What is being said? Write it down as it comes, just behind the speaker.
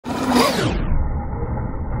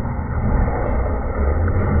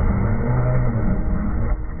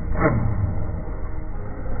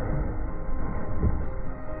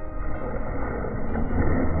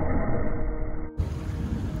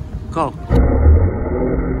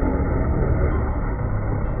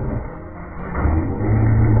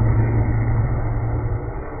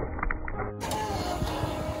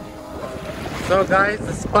So guys,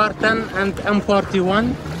 Spartan and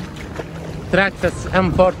M41, Traxxas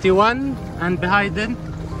M41, and behind it,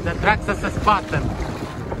 the Traxxas Spartan.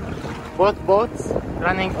 Both boats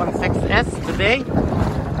running on 6S today.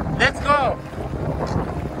 Let's go!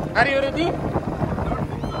 Are you ready?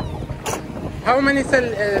 How many cell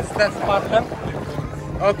is the Spartan?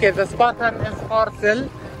 Okay, the Spartan is 4 cell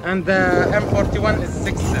and the M41 is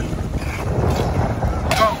 6 cell.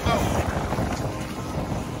 Go, go!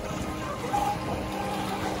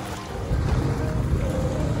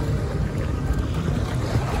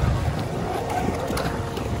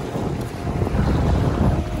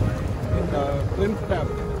 Trim tab.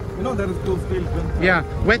 You know there is two steel trim. Yeah,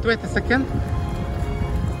 wait a second.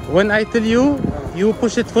 When I tell you, you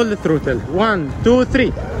push it full throttle. 1, 2,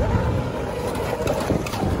 3.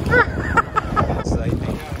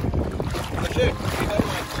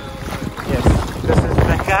 Yes, this is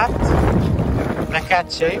the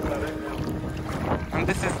cat shape, and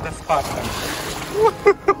this is the Spartan.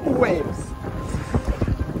 Waves.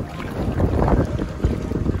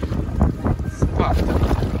 Spartan.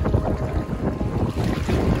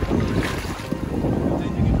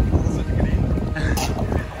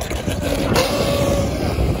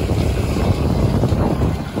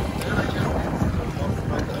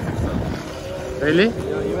 Really?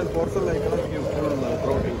 Yeah, even porcelain I cannot give full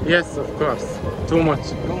throttle. Yes, of course. Too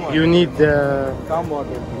much. You need Calm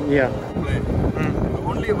water. yeah.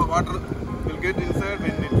 Only the water will get inside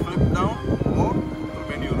when it flips down or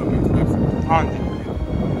when you rub it. That's it. Only.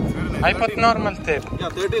 It's very nice. I put normal tape. Yeah,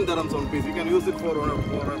 13 dirhams on piece. You can use it for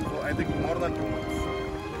I think more than 2 months.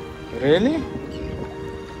 Really?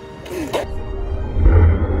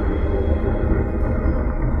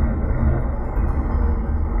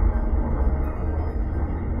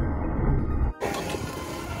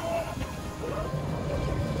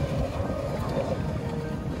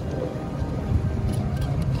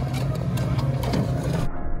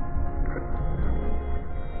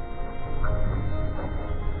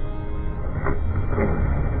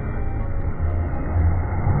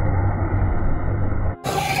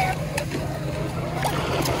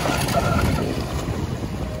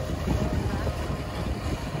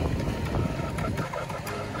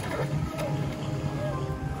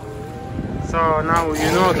 So now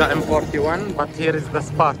you know the M41, but here is the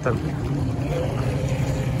Spartan.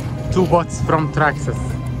 2 boats from Traxxas.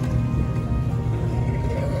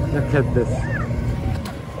 Look at this.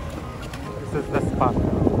 This is the Spartan.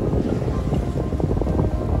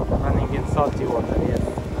 Running in salty water, yes.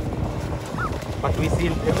 But we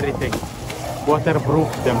sealed everything.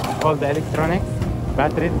 Waterproofed them. All the electronics,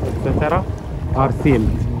 batteries, etc. are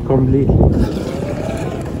sealed completely.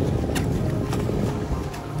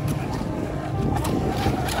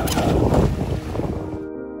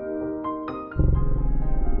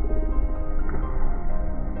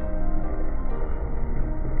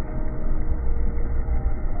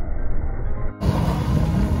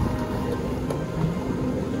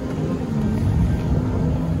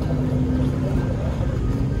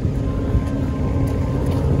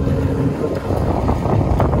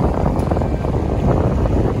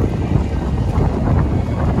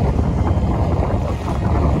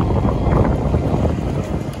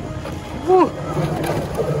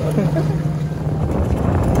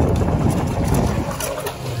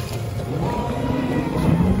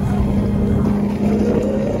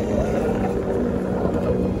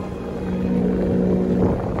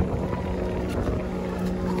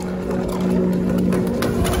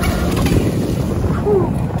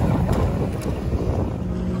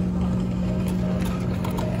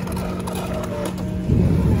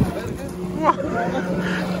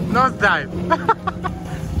 Nose dive.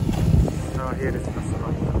 So here is the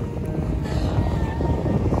spot.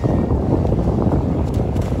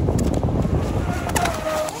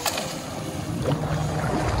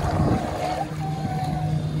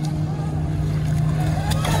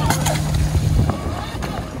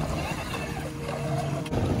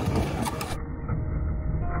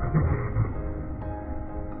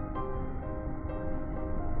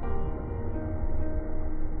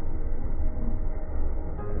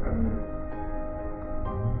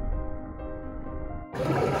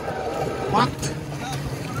 What?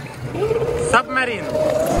 Submarine.